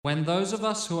When those of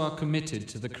us who are committed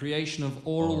to the creation of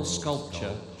oral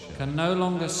sculpture can no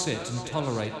longer sit and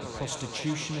tolerate the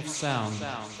prostitution of sound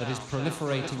that is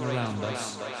proliferating around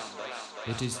us,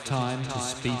 it is time to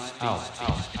speak out.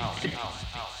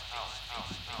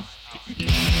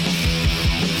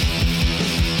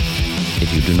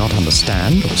 If you do not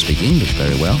understand or speak English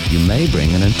very well, you may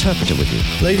bring an interpreter with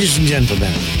you. Ladies and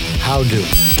gentlemen, how do?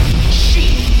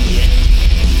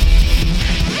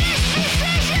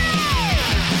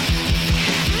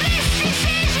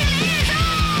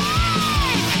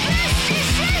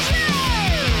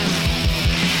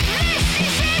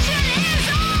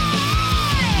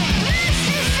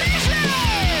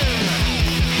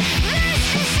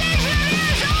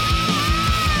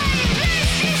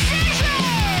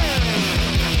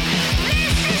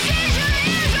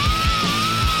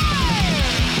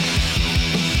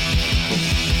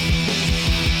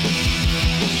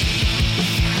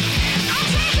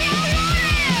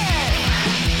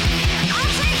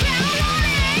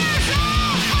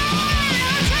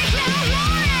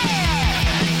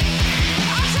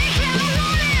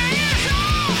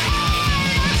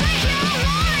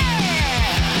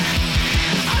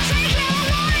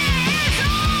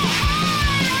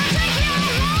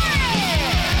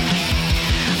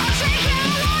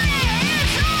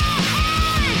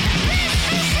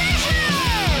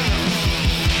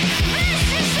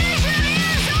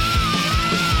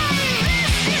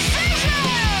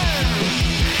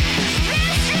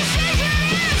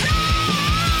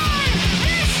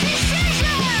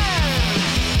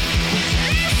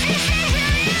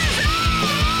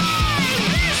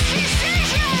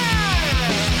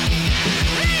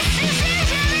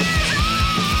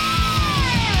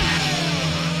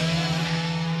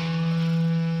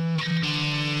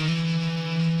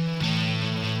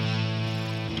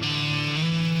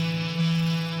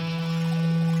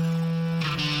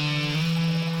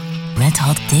 Red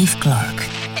Hot Dave Clark.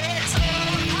 It's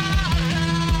all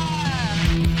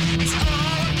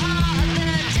part of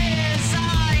the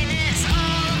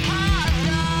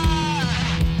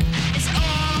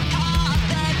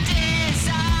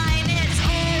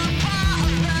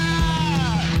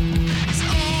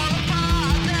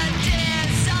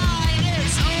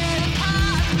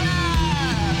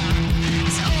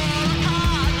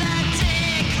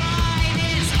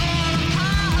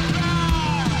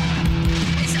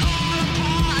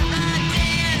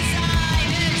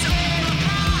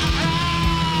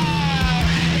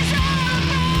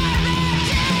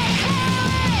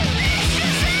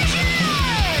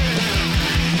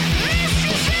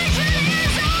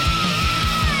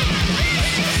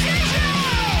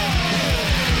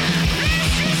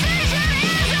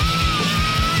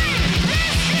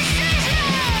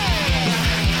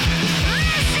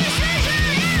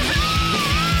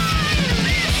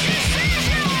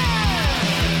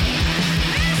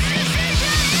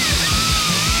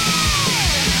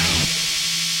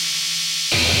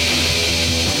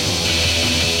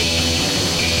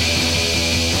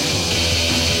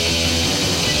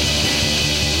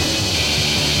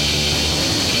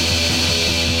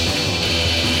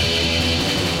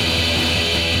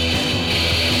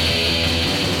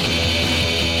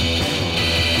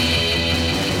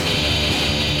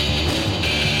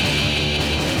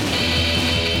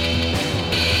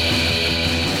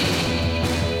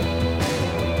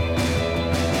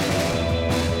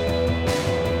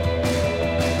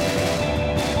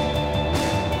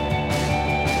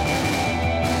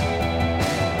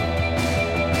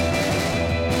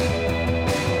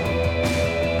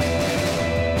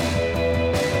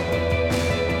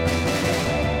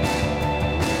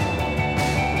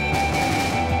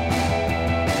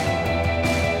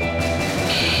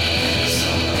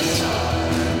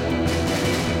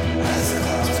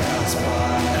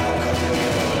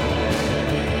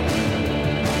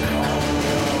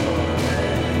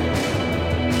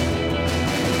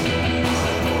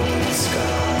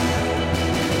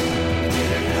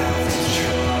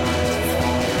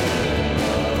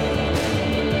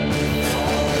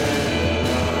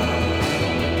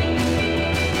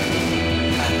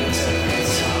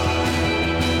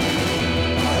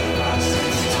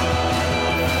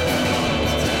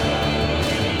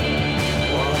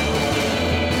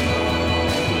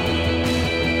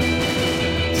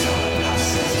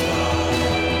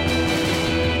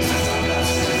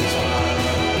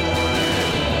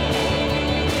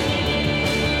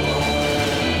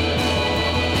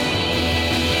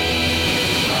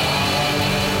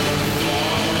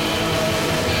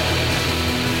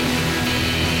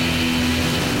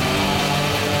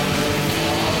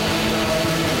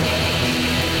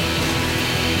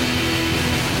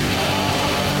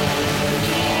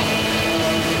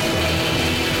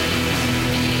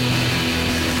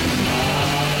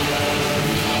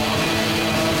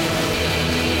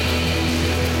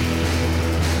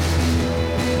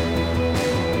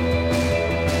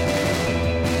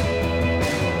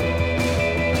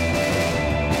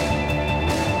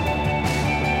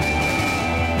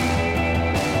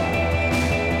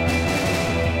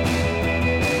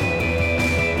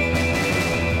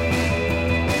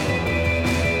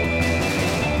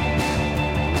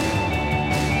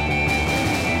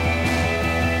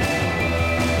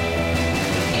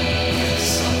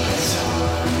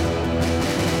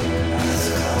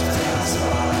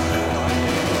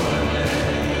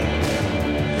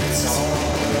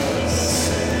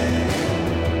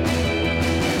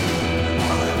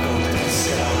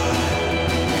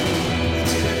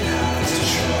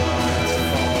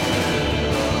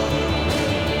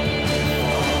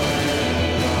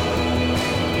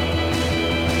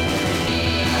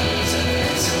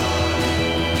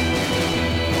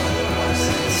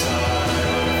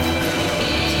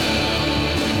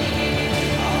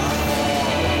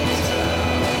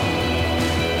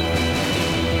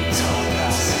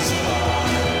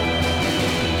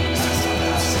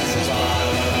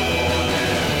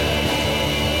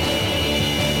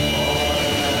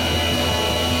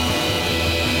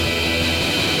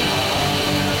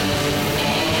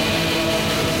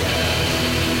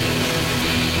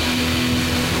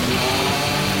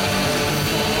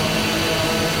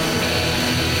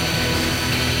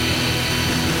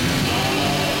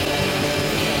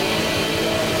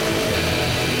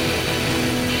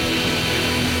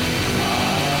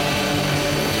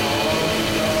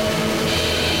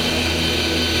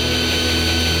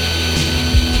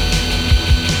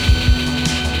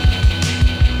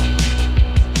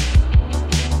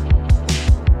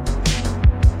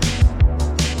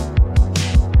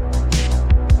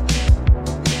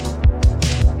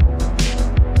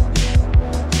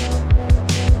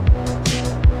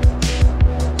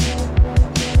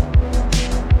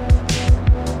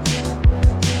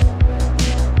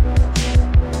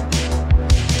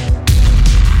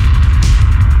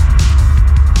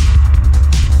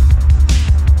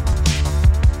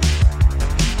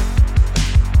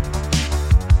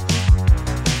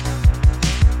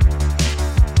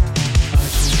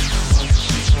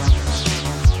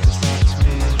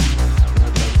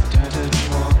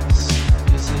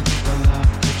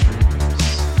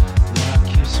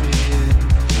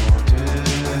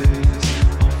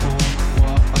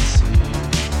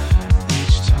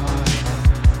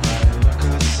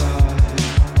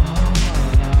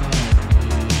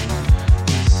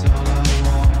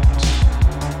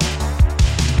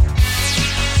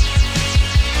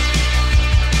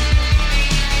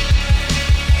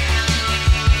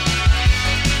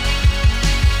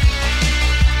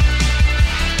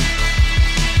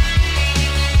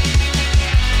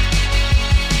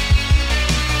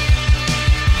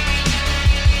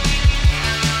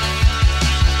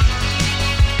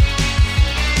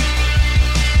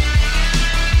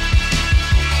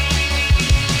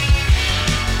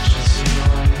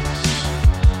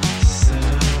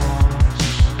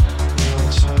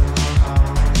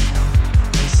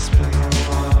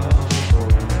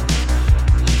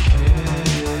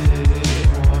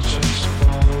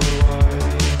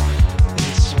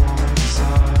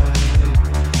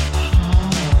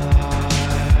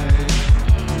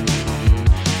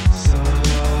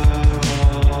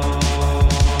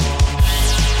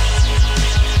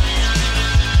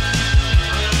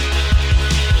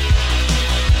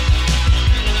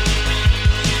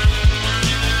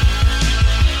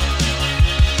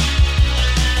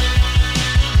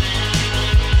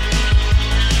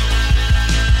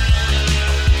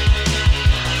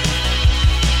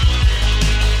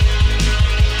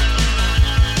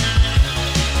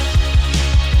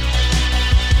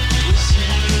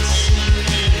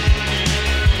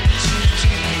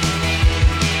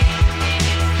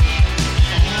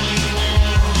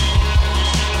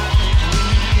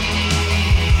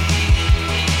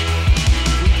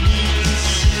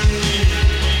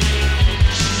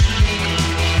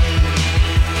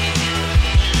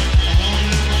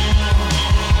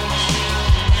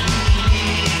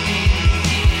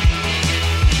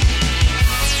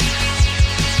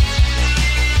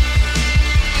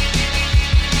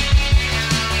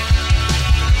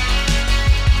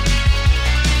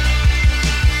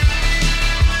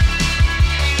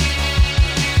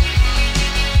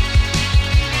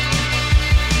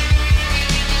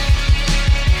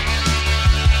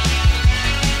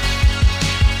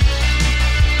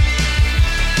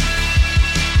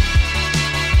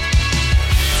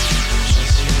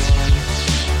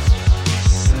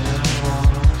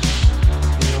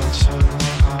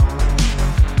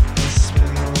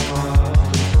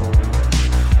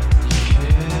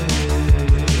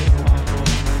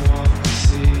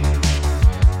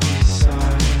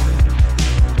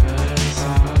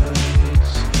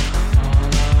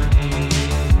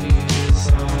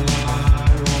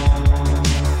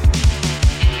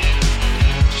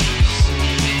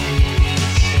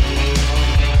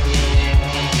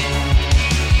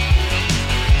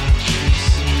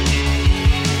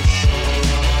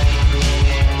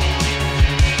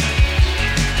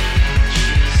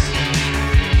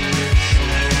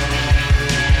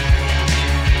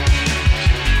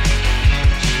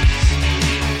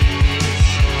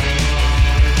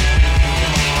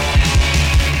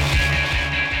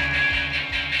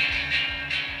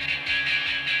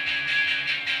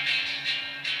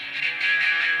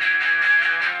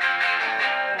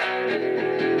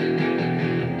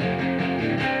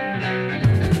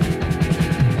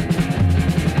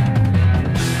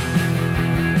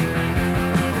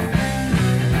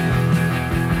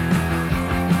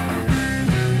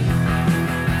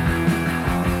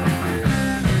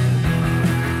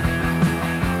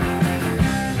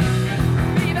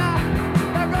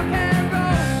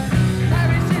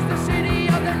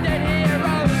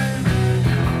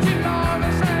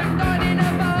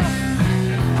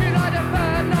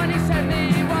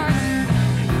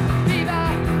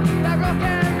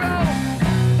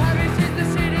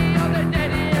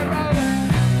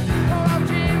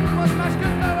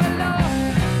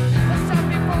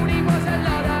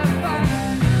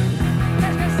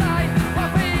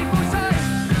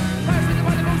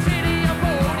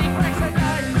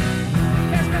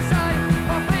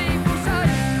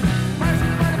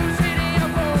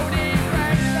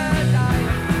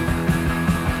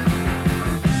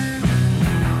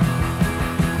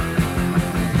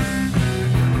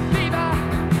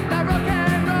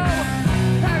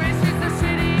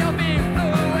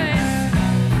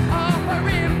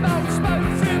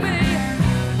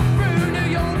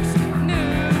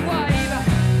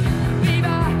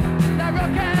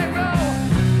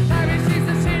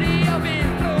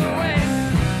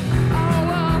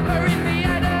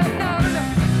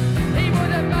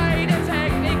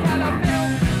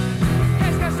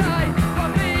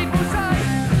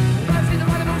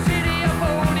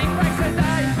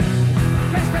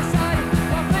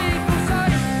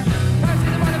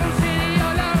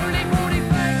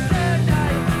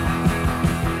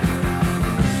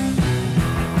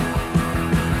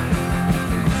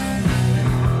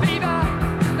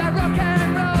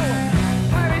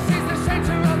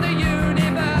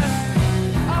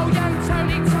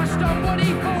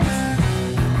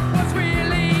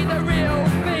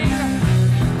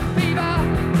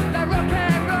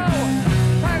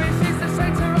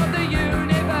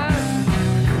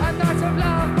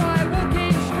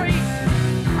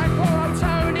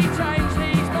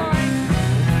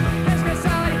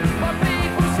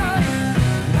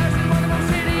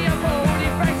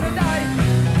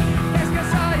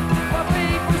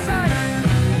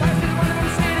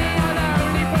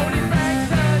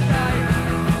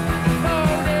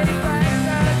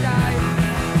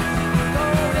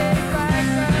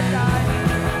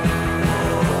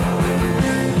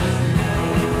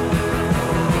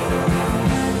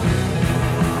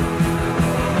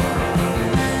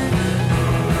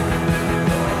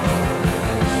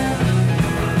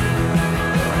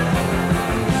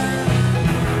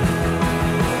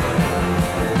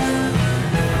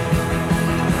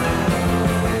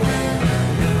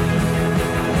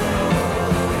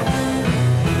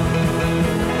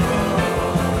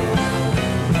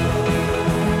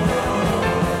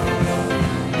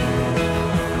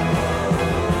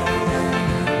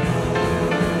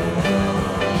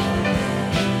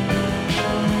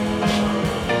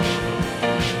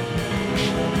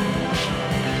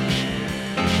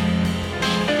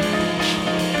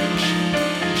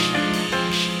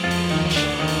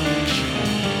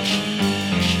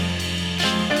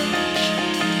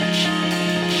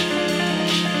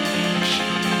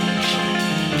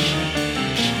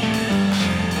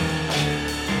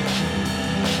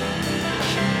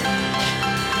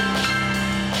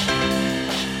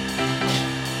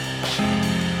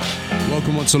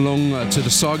dance along to the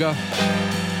saga.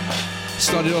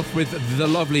 Started off with The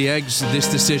Lovely Eggs, This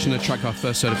Decision, a track I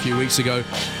first heard a few weeks ago.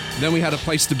 Then we had A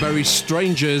Place to Bury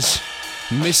Strangers,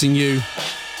 Missing You.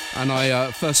 And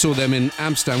I first saw them in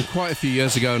Amsterdam quite a few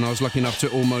years ago, and I was lucky enough to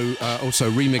also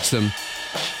remix them.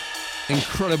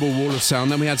 Incredible wall of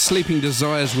sound. Then we had Sleeping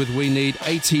Desires with We Need,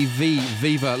 ATV,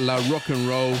 Viva La Rock and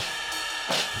Roll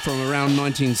from around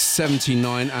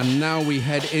 1979. And now we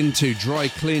head into Dry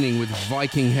Cleaning with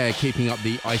Viking Hair, keeping up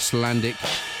the Icelandic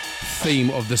theme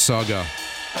of the saga.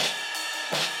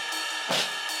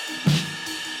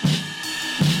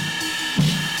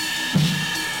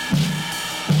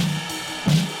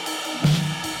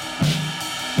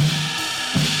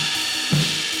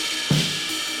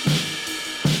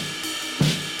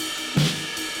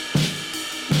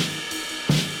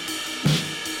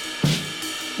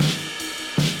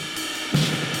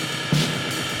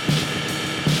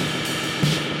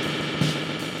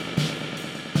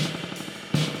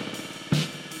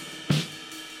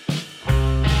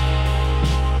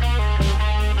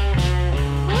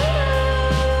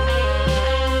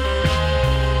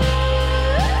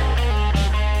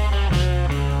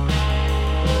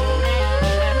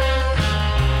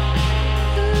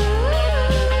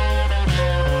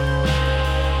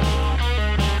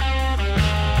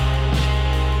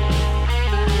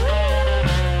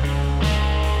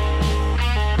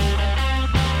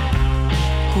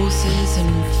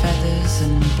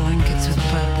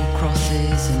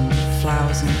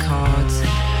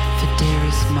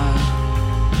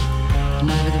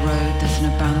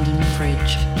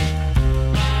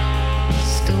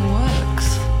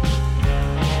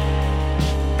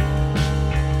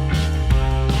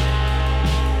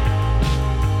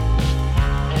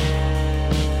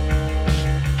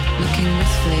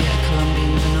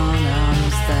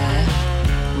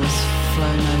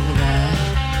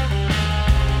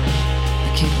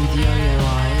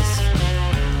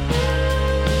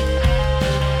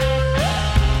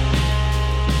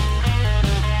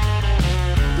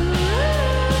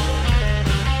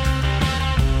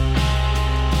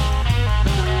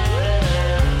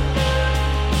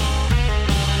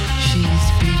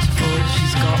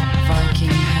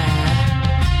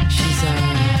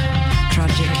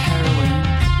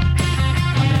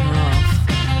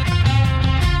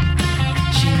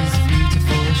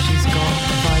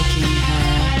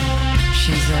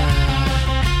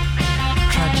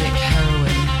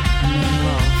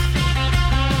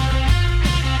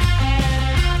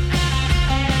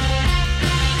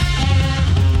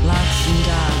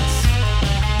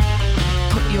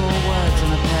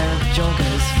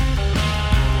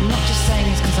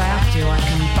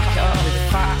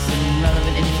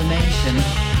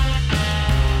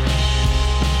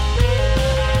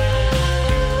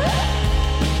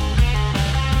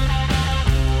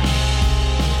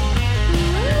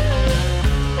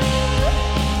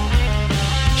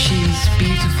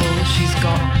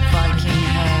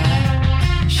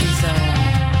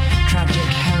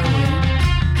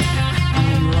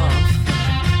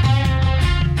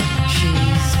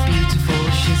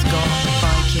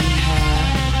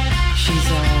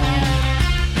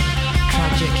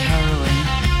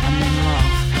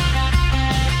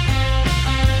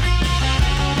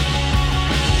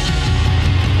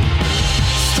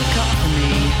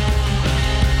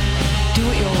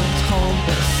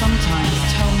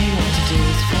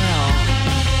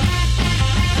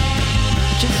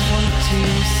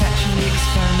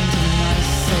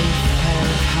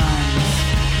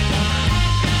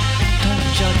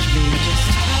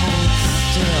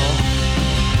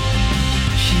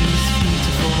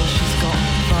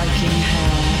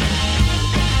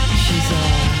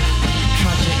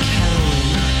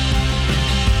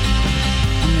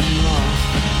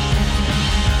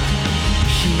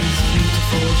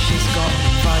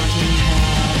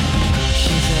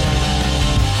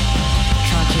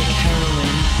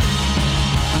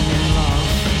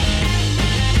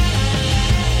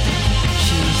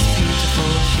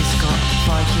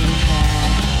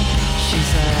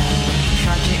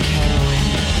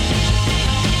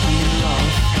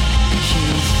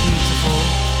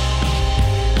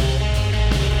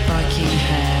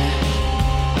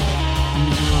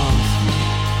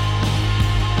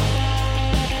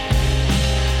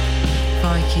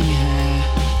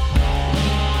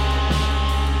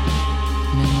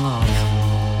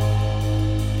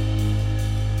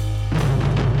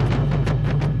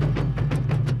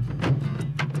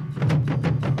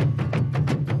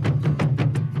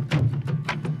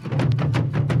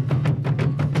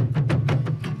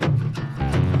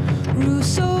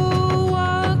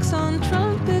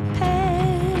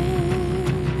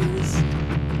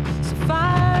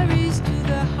 Safaris to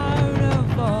the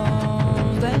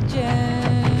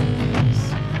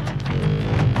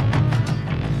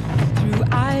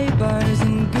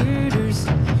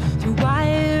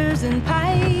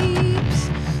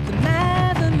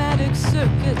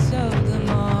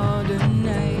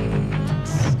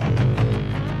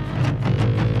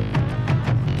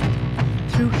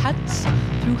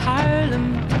Harlem,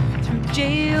 through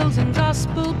jails and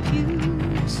gospel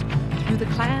pews, through the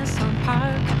class on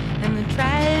Park and the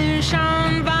trash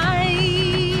on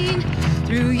Vine,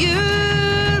 through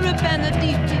Europe and the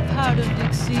deep, deep heart of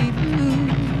Dixie Blue,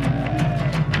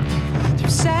 through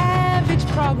savage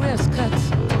progress cuts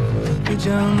the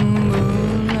jungle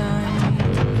line.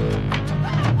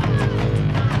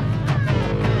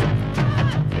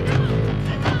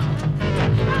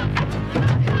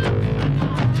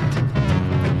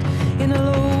 In a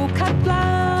low-cut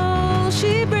blouse,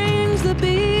 she brings the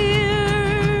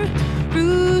beer.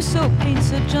 Rousseau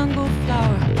paints a jungle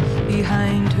flower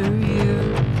behind her ear.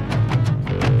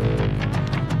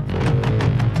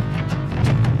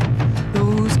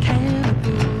 Those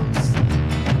cannibals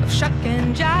of shuck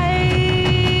and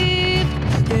jive,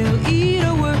 they'll eat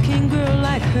a working girl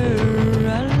like her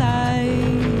alive.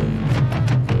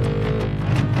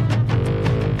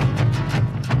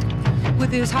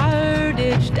 With his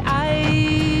hard-edged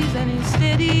eyes and his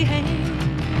steady hand,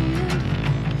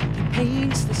 he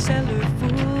paints the cellar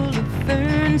full of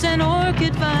ferns and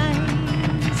orchid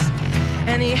vines,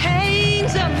 and he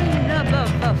hangs them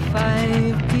above a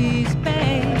five-piece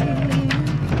band.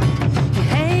 He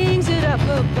hangs it up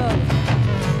above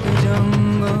the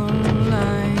jungle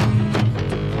line.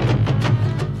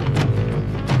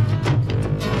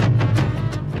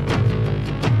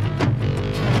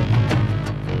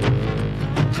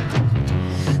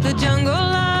 The jungle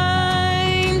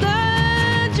line,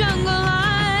 the jungle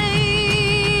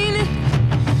line,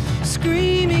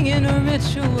 screaming in a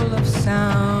ritual of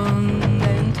sound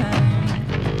and time,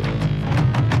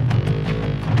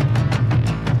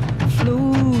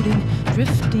 floating,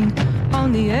 drifting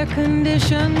on the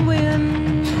air-conditioned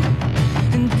wind,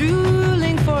 and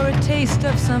drooling for a taste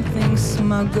of something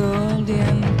smuggled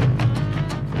in.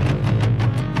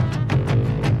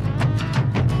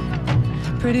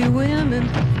 Pretty women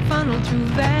funneled through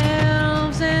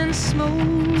valves and smoke,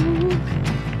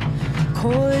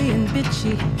 coy and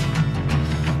bitchy,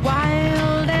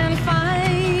 wild and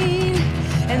fine,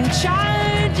 and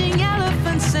charging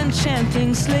elephants and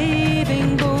chanting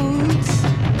slaving goats,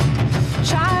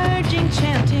 charging,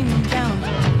 chanting down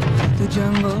the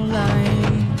jungle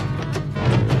line.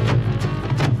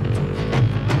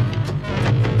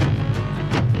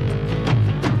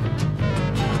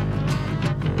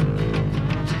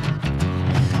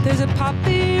 There's a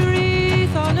poppy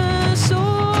wreath on a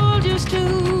soldier's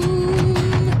tomb.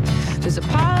 There's a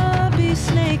poppy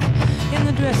snake in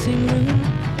the dressing room.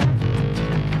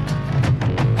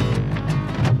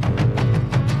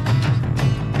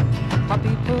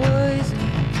 Poppy poison,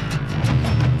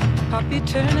 poppy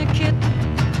tourniquet.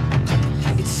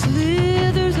 It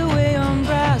slithers away on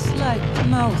brass like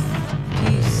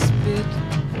mouthpiece spit.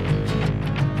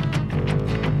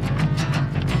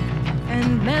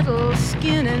 And metal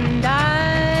skin and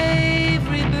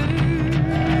ivory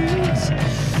birds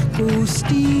go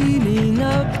steaming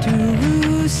up to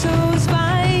Rousseau's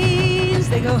vines.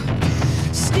 They go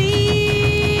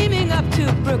steaming up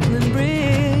to Brooklyn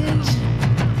Bridge,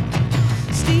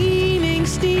 steaming,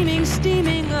 steaming,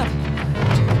 steaming up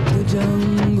the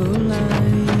jungle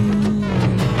line.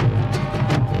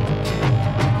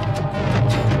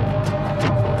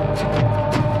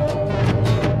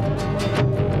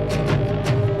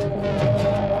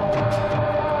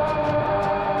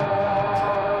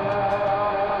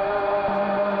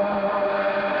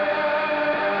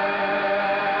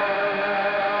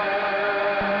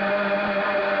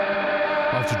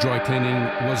 After dry cleaning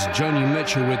was Joni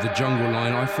Mitchell with The Jungle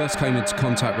Line. I first came into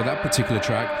contact with that particular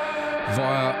track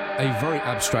via a very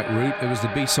abstract route. It was the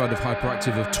B-side of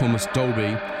Hyperactive of Thomas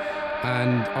Dolby,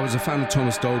 and I was a fan of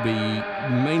Thomas Dolby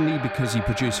mainly because he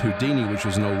produced Houdini, which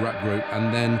was an old rap group,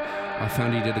 and then I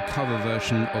found he did a cover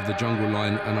version of The Jungle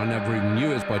Line, and I never even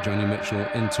knew it was by Joni Mitchell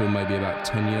until maybe about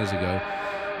 10 years ago,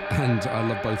 and I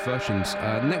love both versions.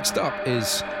 Next up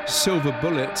is Silver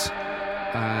Bullet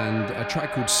and a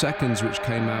track called Seconds, which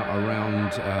came out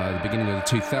around the beginning of the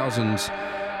 2000s,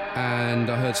 and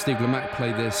I heard Steve Lamacq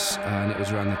play this, and it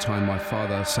was around the time my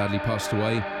father sadly passed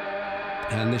away,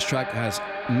 and this track has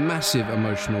massive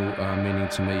emotional meaning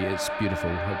to me. It's beautiful.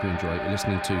 Hope you enjoy it. You're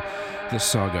listening to The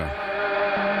Saga.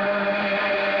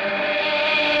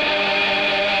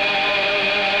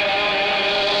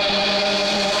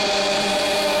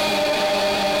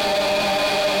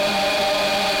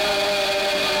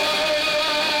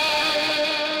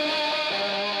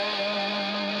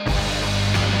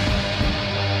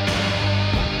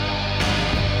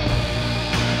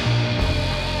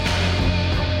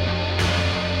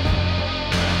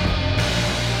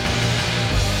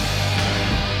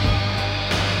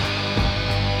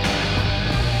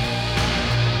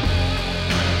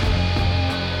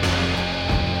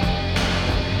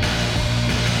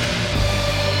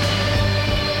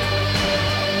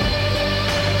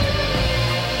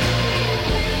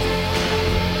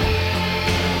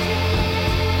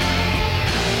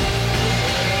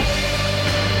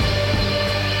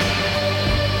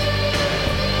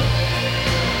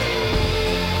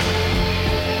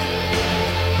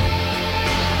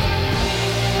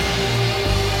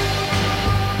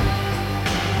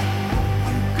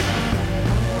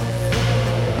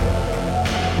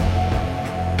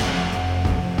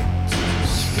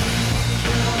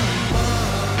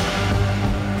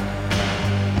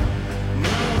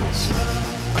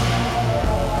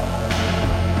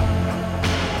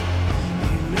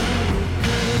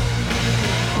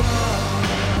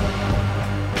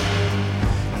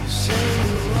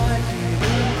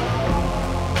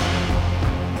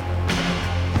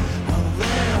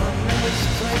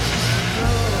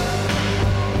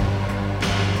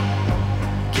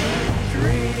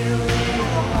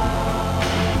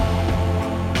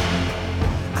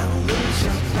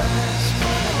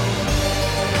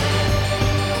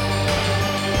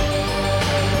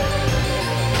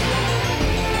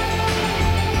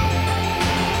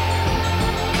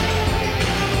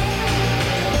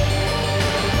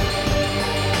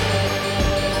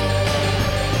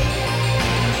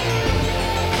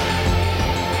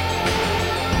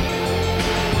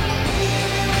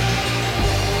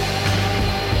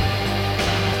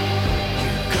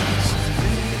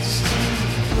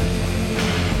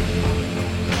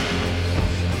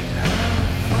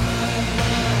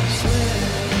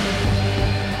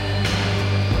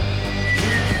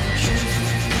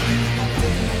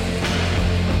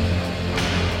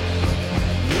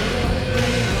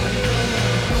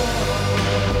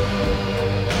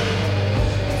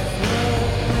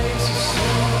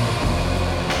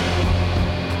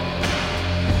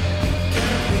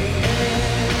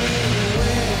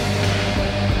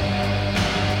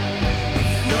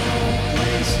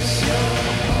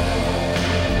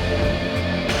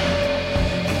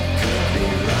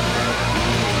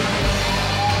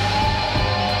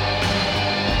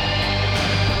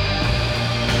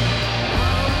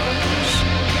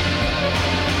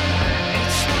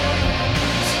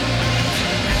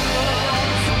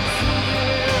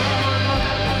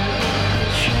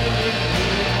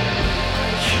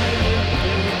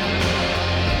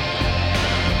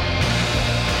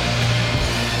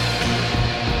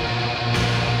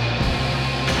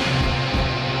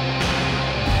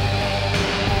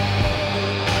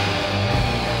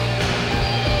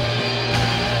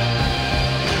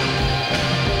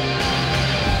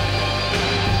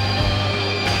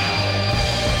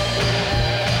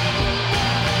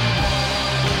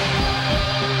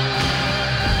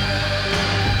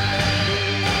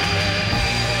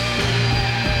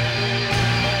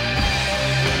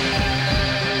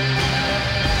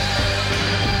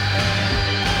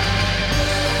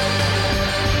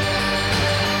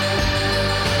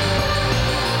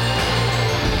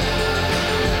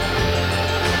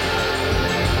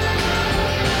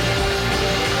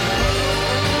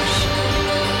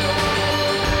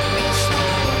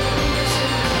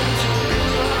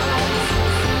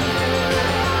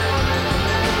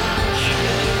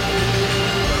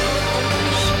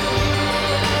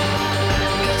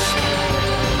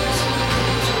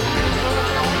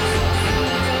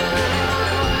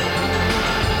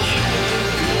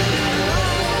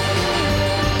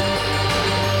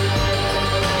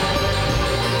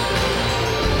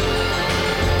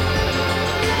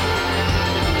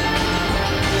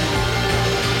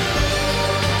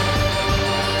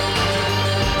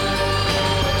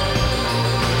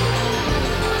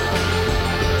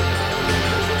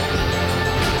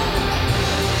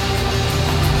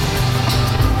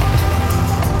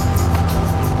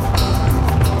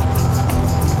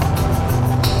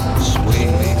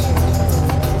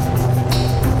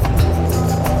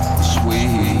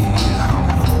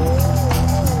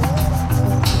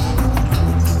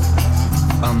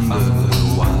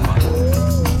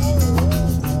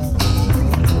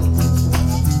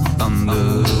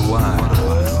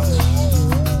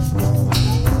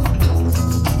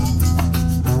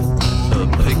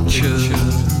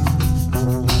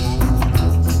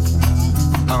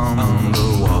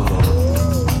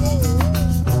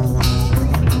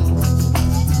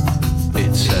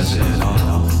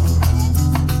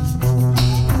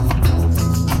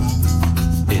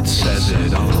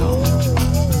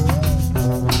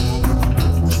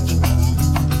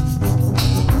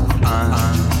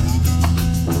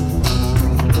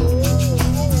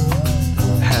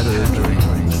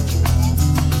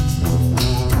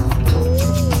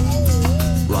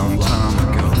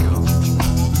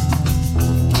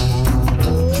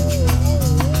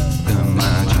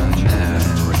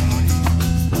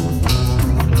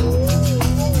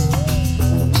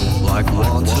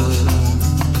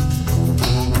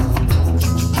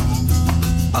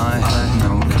 I had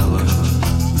no color,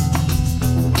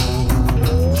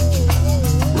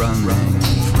 running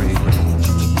free,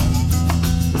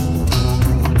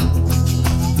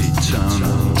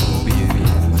 eternal beauty,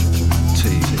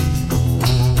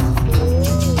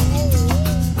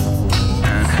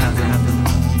 and heaven,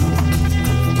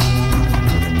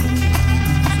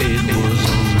 it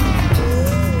was on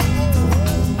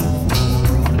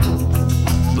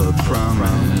the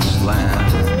promised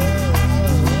land.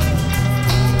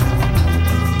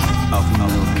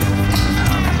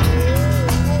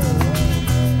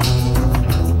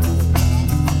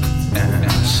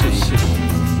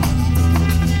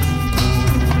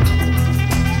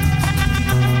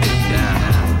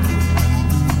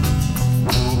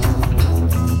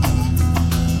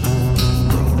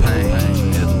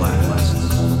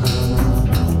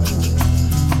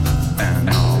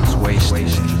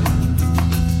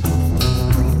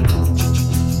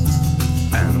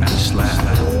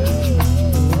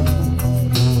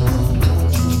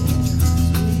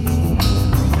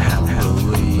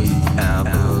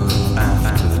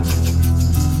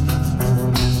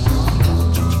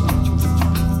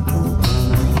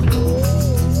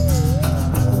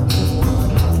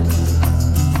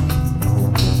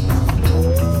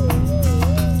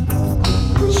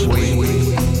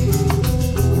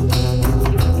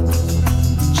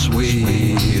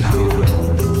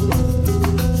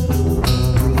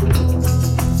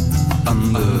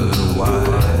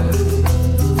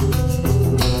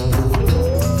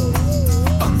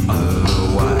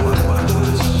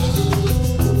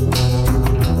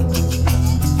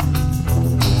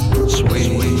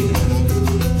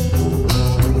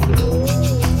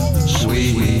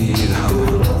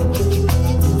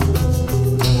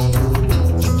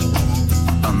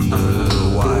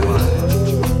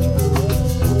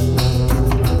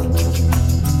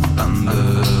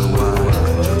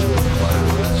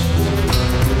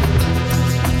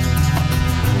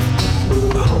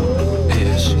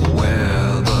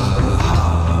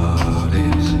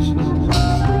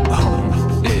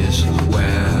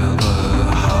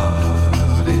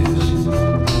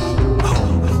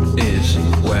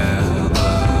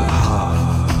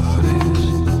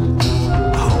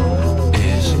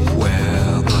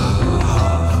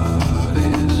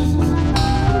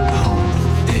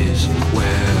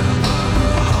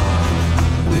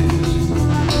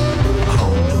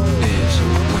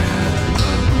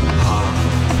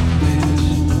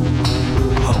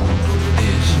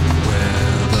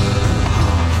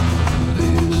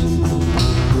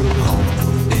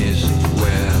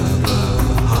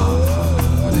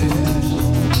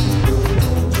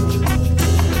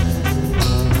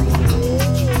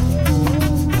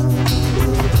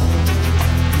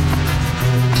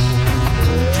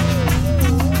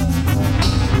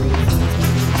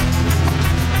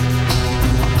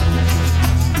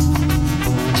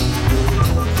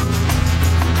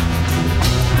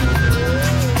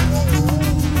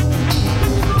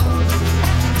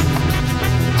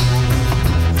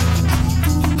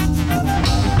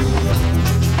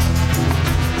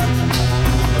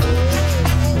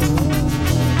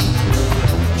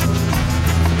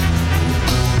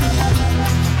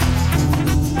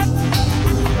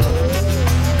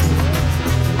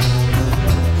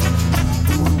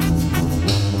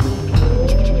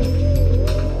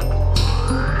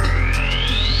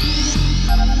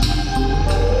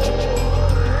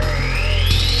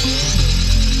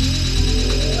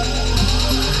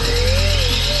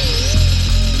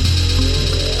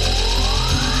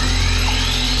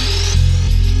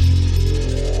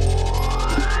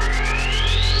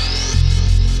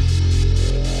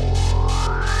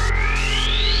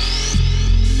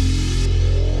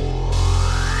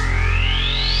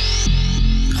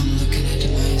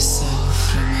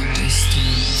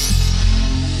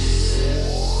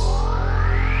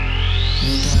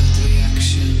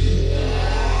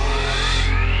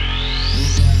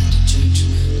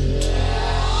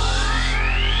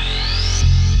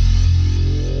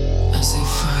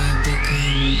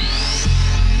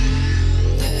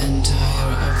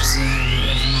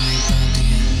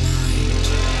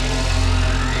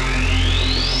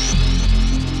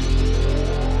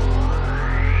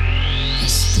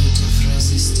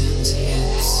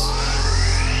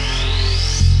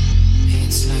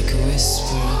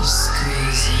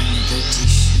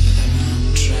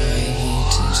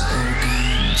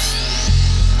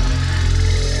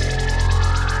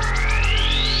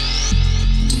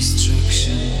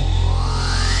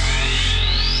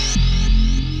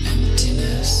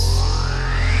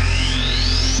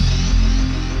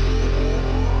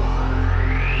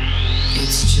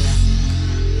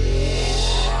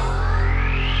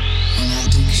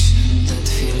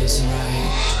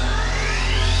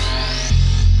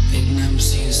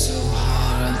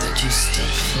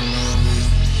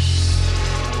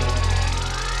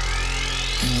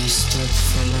 stood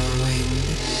following,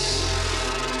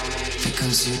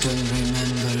 because you don't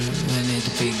remember when it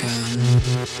began.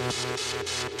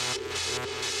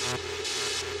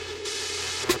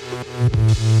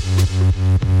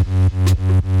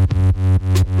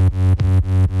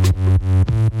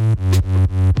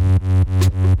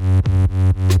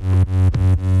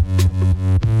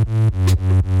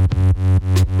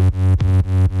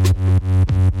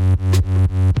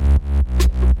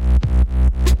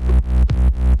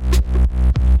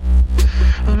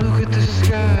 Look at the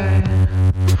sky,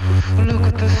 look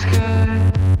at the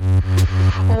sky.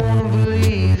 I wanna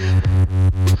believe,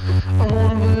 I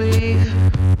wanna believe,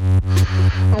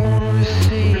 I wanna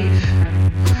receive,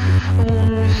 I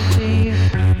wanna receive.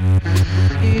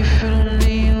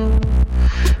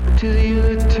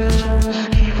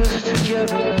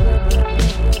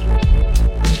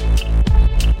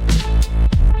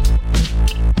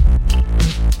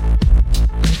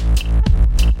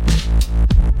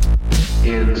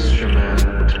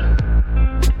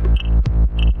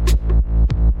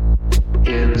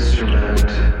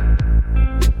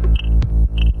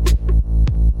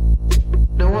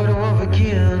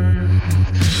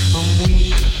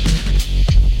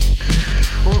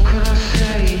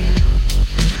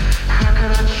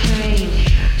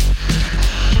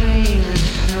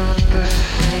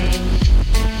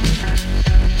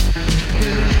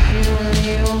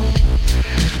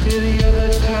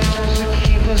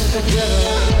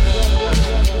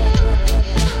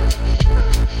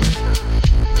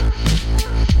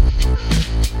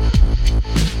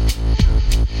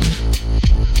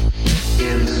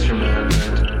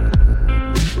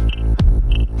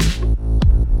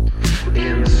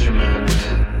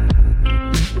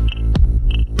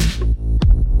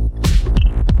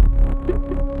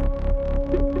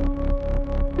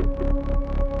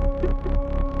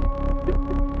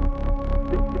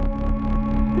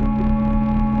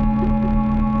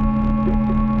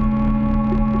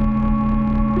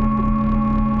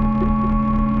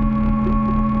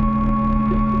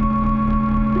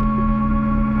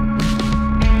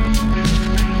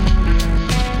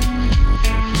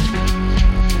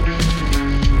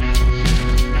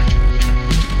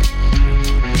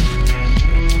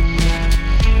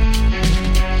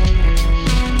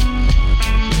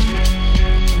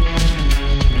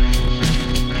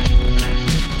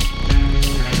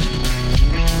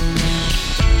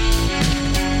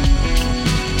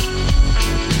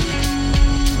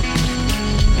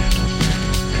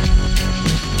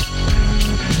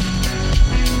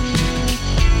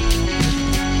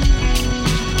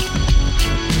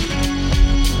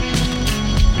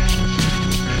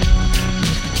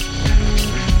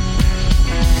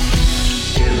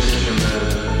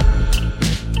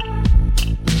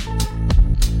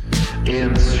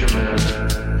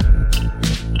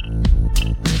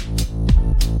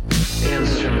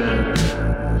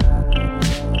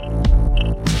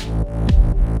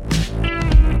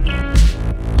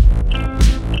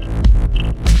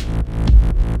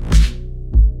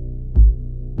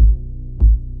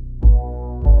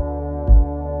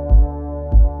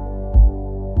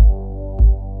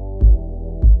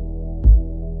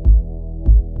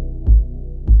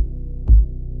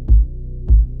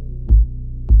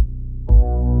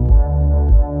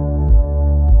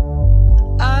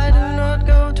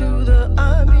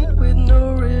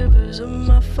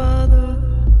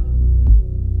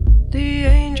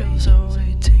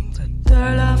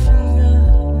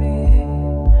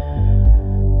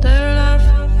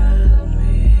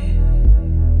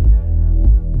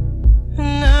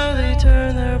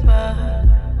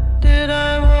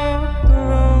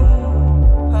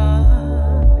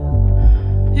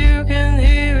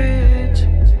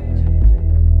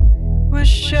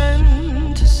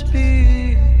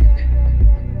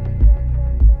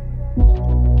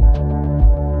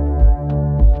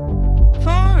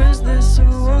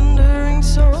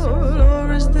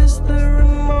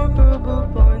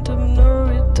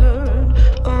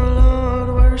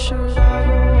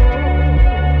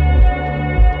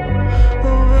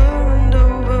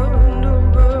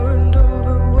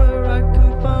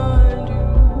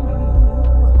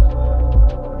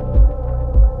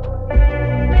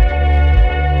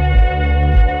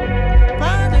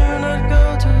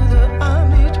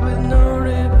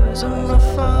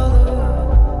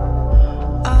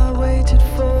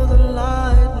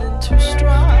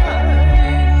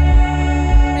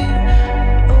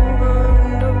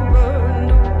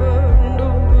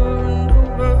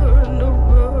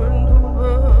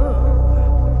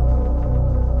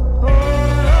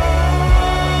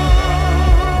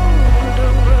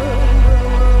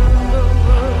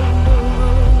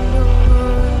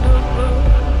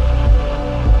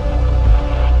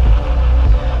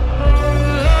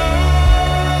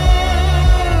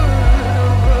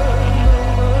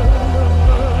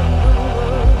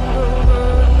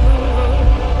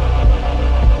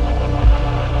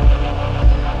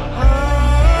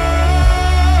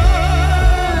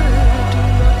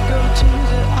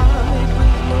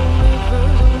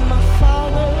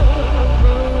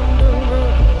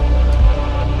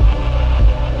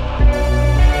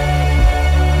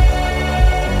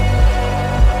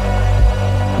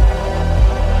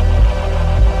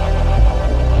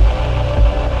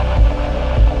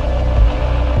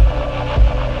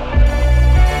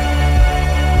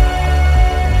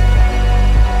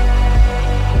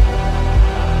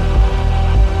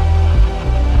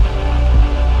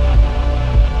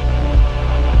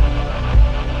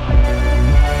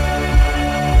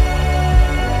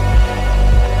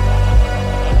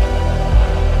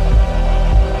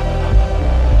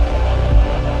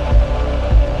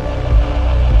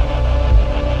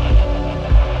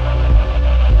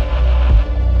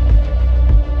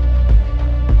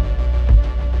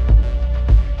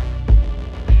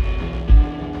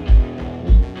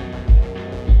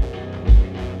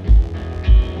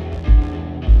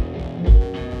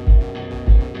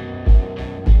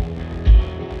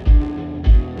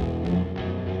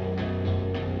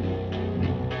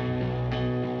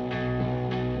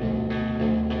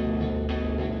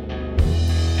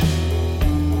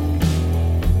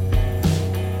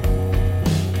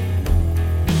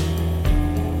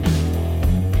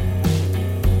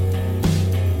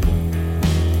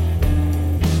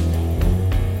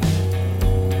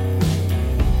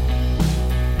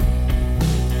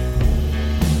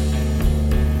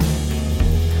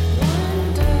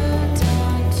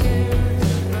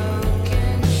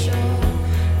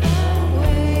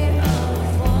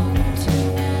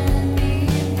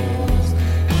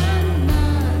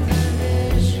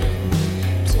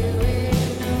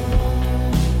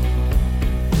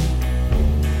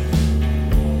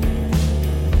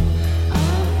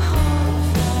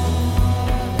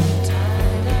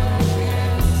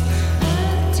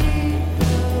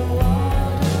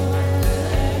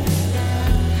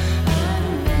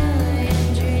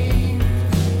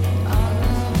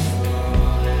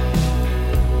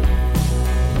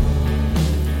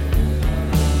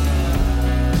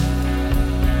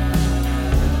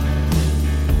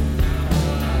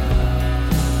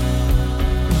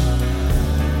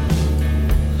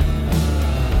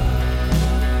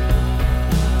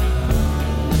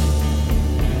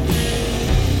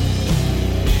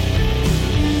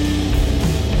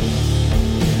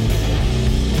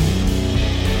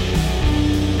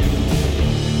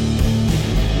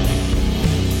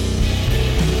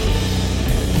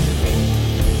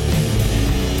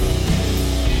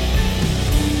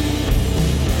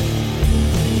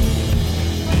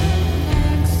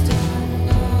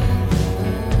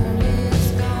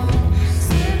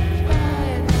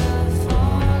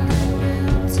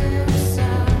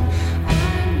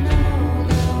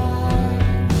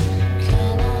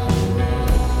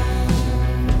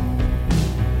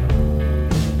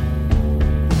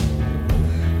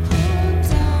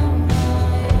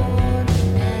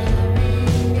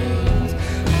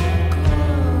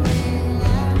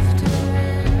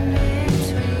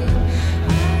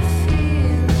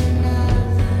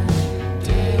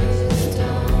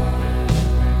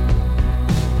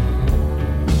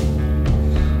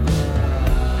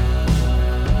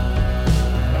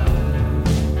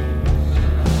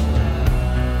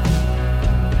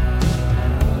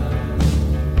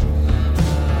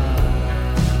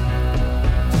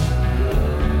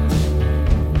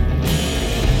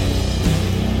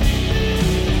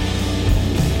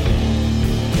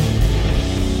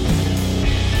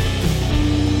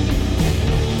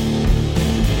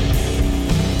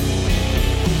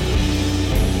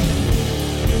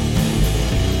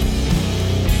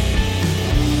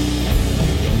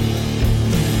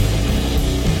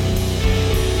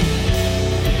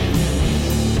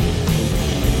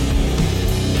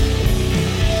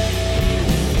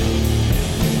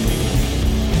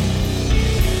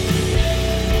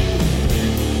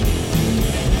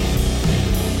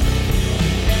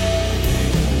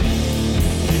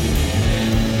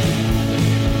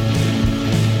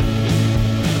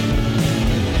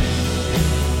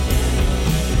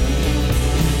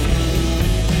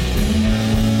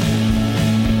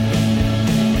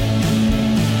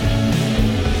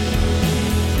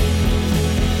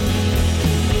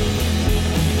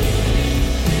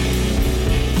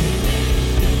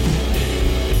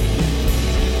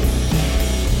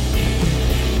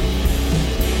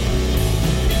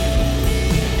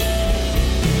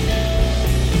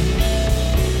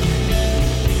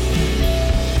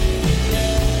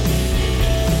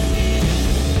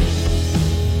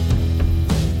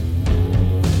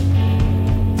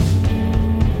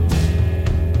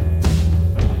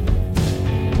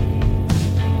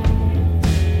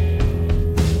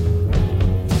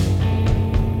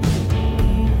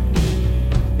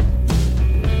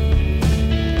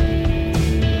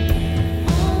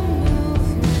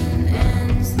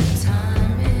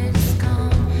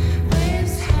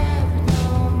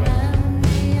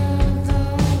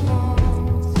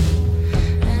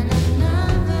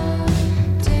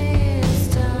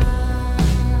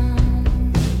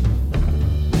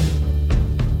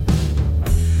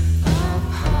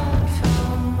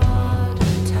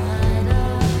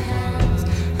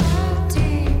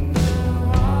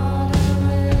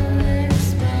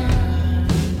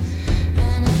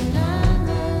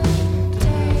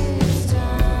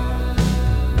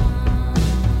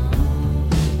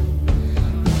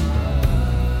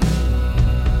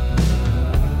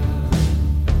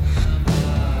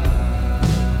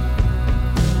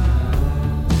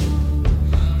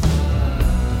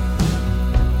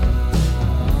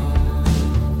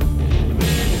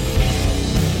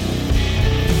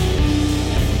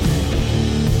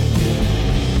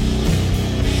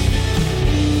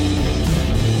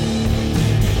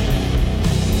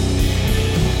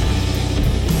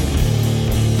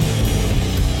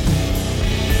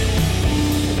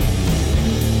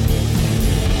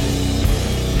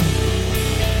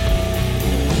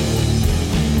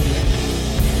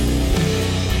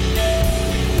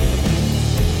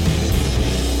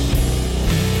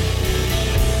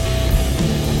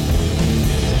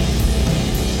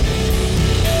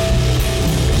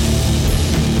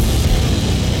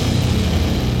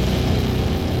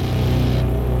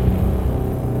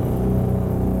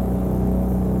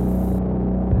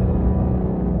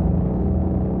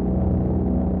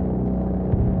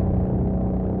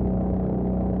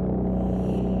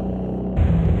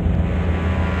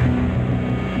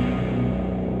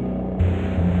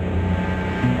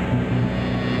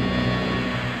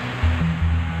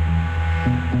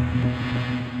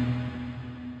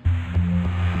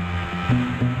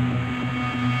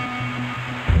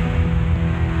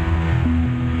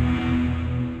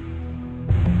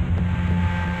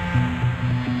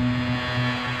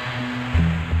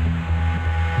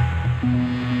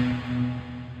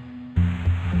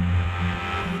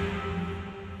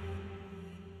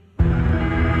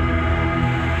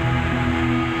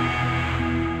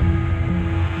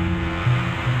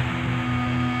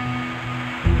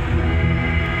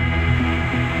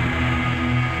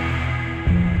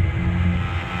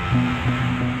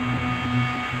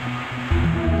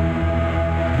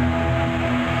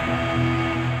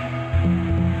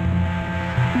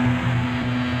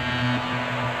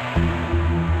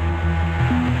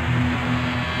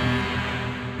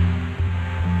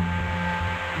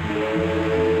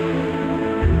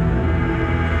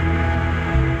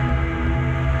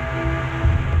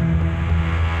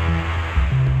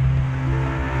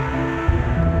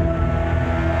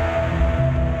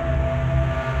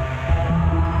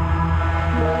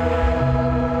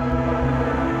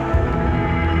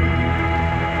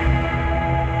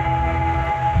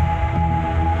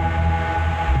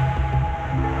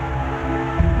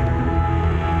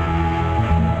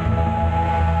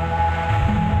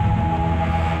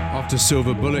 After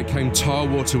Silver Bullet came Tar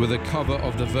Water with a cover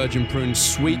of the Virgin Prune's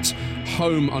Sweet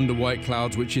Home Under White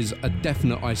Clouds, which is a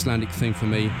definite Icelandic thing for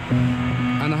me.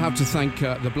 And I have to thank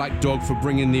the Black Dog for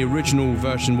bringing the original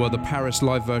version, well, the Paris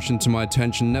live version, to my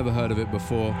attention. Never heard of it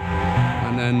before.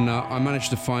 And then I managed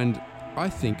to find, I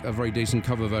think, a very decent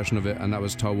cover version of it, and that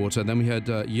was Tar Water. Then we had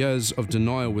Years of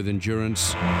Denial with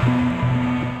Endurance,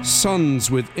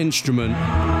 Suns with Instrument,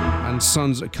 and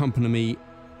Suns accompany me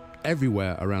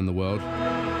everywhere around the world.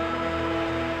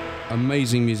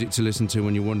 Amazing music to listen to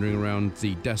when you're wandering around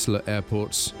the desolate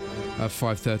airports at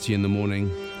 5:30 in the morning.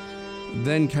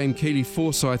 Then came Keely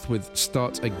Forsyth with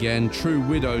Start Again. True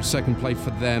Widow, second play for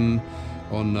them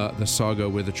on the Saga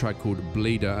with a track called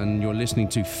Bleeder. And you're listening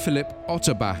to Philip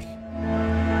Otterbach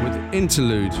with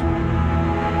Interlude.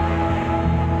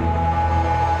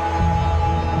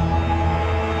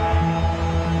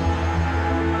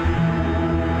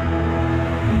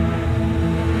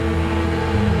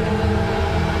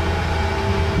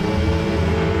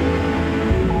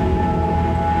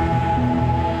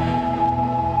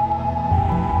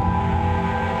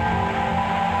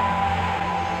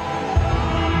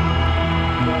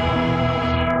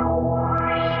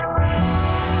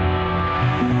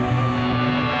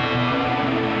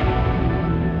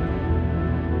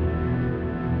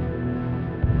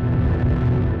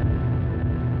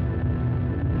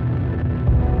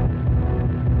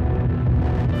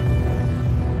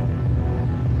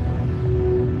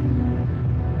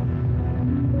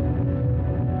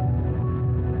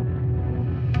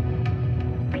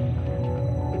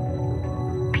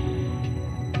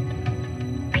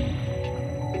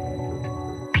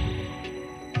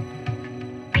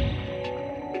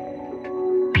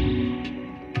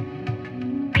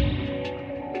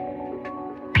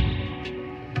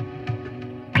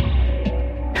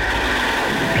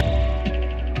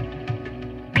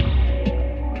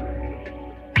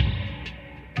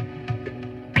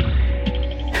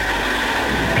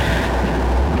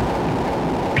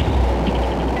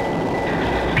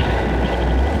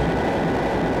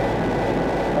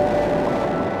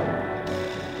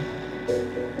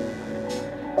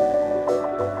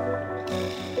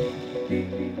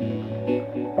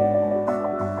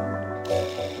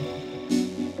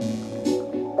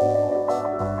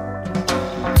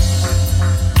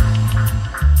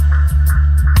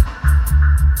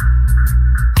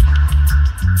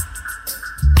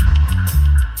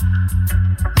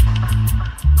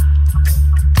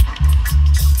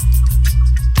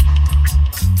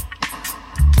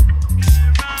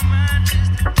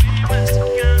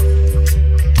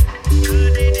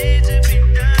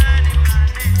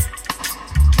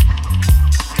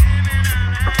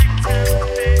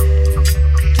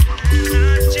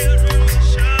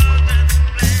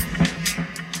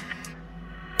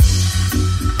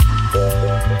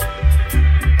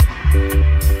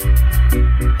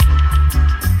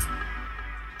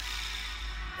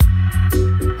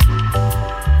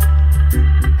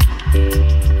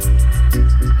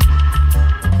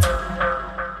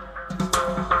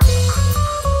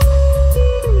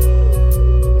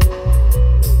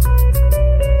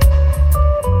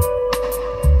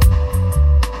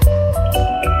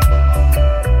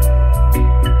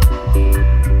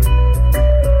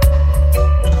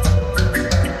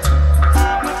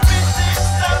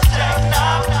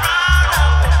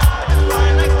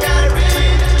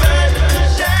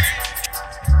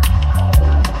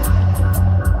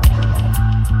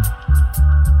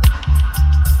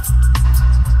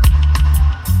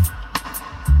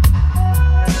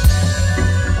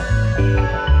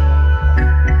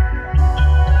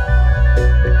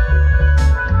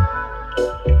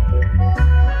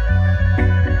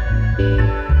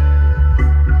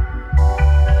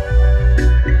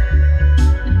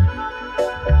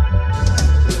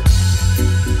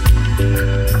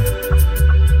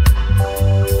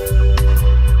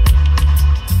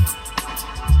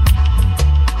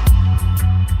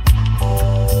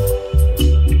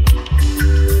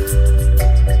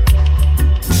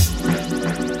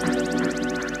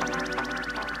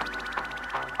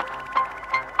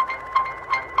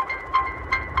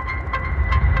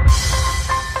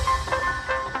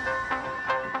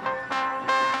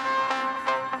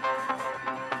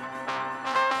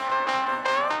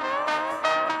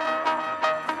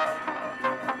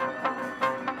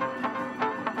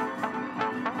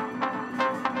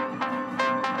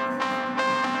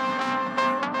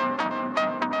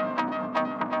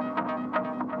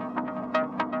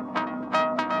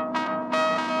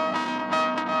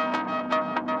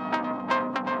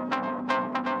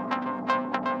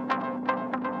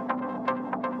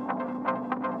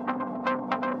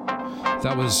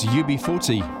 That was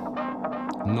UB40,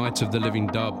 Night of the Living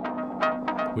Dub.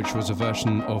 which was a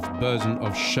version of Burden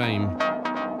of Shame.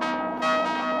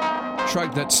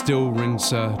 Track that still rings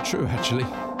true, actually.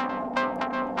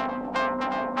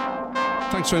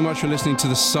 Thanks very much for listening to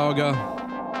The Saga.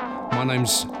 My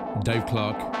name's Dave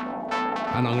Clark,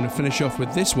 and I'm going to finish off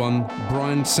with this one,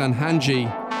 Brian Sanhanji,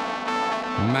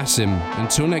 Massim.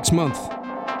 Until next month.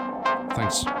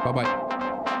 Thanks. Bye-bye.